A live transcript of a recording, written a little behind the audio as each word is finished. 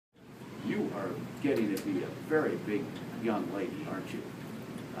are getting to be a very big young lady, aren't you?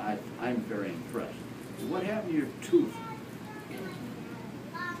 I'm very impressed. What happened to your tooth?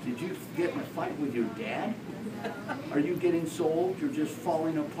 Did you get in a fight with your dad? Are you getting so old you're just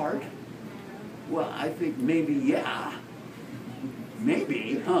falling apart? Well, I think maybe, yeah.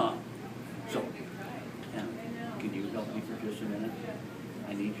 Maybe, huh? So, can you help me for just a minute?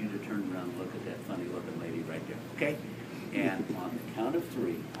 I need you to turn around and look at that funny looking lady right there, okay? And on the count of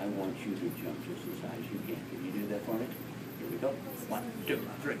 3, I want you to jump just as high as you can. Can you do that for me? Here we go. 1, 2,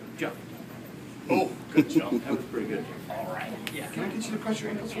 3, jump. Oh, good jump. That was pretty good. All right. Yeah. Can I get you to cross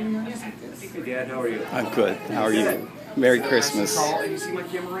your ankles for me? Hey, Dad, how are you? I'm good. How are you? Merry Christmas. You see my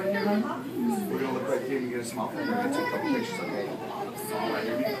camera right here, huh? We're going to look right here and get a small phone. We're going to take a couple pictures, okay? All right,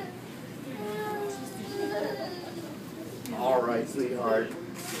 here we go. All right, sweetheart.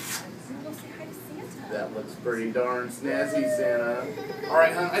 That looks pretty darn snazzy, Santa. All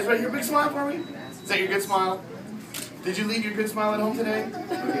right, hon. Eyes right here. Big smile for me. Is that your good smile? Did you leave your good smile at home today?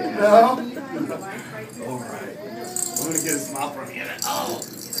 No? All right. I'm going to get a smile from you. Oh,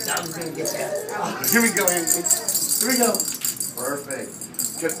 now I'm going to get that. Oh, here we go, Anthony. Here we go. Perfect.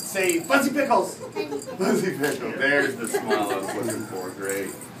 Say, Fuzzy Pickles. Fuzzy Pickles. There's the smile I was looking for.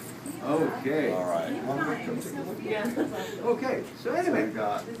 Great. Okay. All right. Okay, so anyway,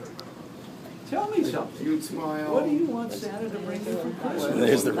 tell me something. Cute smile. What do you want Santa to bring you for Christmas?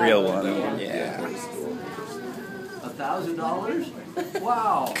 There's the real one. Yeah. $1,000?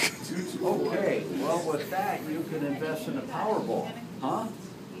 Wow. Okay, well with that you can invest in a Powerball, huh?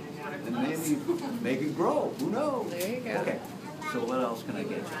 And maybe make it grow. Who knows? There you go. Okay, so what else can I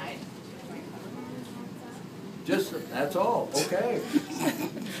get you? Just, that's all. Okay.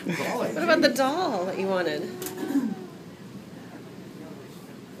 What about the doll that you wanted?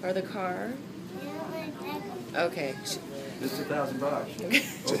 Or the car? Okay. Just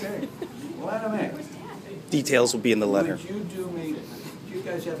 $1,000. Okay. Well, AnnaMae, Details will be in the letter. would you do me, do you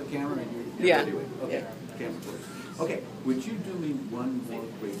guys have a camera? Yeah. Anyway, okay. Camera, please. Okay, would you do me one more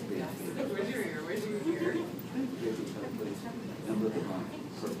great big favor? And look at mine.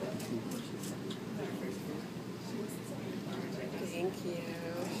 Perfect. Thank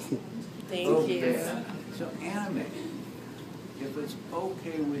you. Thank Okay. you. So AnnaMae, if it's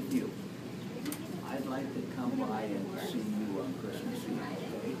okay with you, I'd like to come by and see you on Christmas Eve,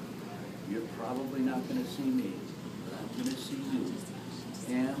 okay? You're probably not going to see me, but I'm going to see you.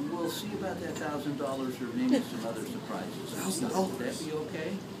 And we'll see about that $1,000 or maybe some other surprises. Would that be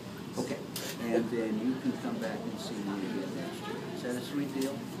okay? Okay. And then you can come back and see me again next year. Is that a sweet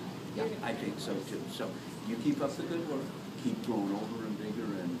deal? Yeah, I think so too. So you keep up the good work. Keep growing over and bigger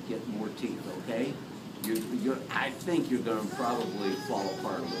and get more teeth, okay? I think you're going to probably fall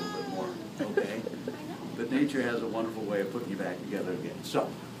apart a little bit more, okay? But nature has a wonderful way of putting you back together again. So,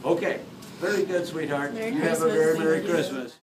 okay, very good, sweetheart. Merry you have a Christmas. very Merry Christmas.